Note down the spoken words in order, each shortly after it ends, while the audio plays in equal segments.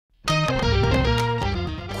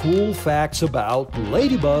cool facts about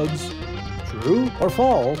ladybugs. True or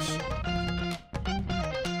false?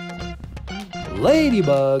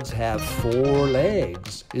 Ladybugs have 4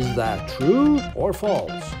 legs. Is that true or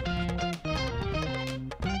false?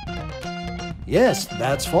 Yes,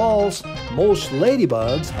 that's false. Most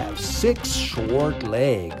ladybugs have 6 short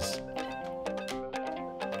legs.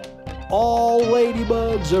 All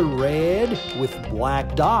ladybugs are red with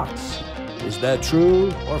black dots. Is that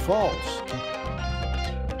true or false?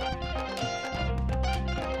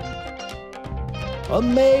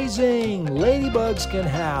 Amazing! Ladybugs can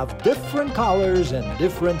have different colors and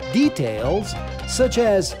different details, such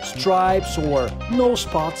as stripes or no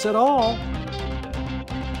spots at all.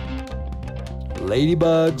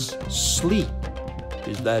 Ladybugs sleep.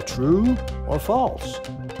 Is that true or false?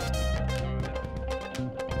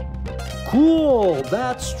 Cool!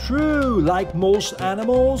 That's true! Like most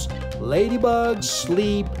animals, ladybugs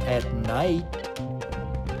sleep at night.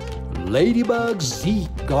 Ladybugs eat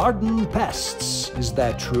garden pests. Is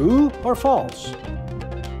that true or false?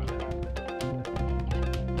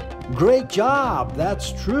 Great job!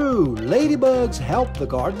 That's true! Ladybugs help the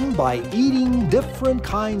garden by eating different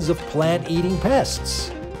kinds of plant-eating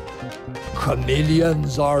pests.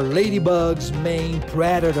 Chameleons are ladybugs' main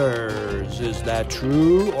predators. Is that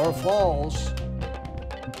true or false?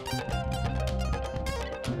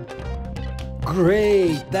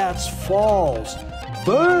 Great! That's false!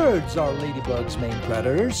 Birds are ladybugs' main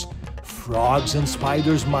predators. Frogs and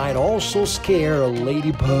spiders might also scare a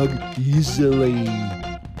ladybug easily.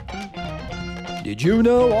 Did you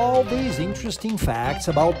know all these interesting facts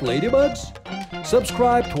about ladybugs?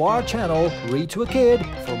 Subscribe to our channel, Read to a Kid,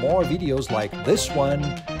 for more videos like this one.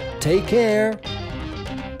 Take care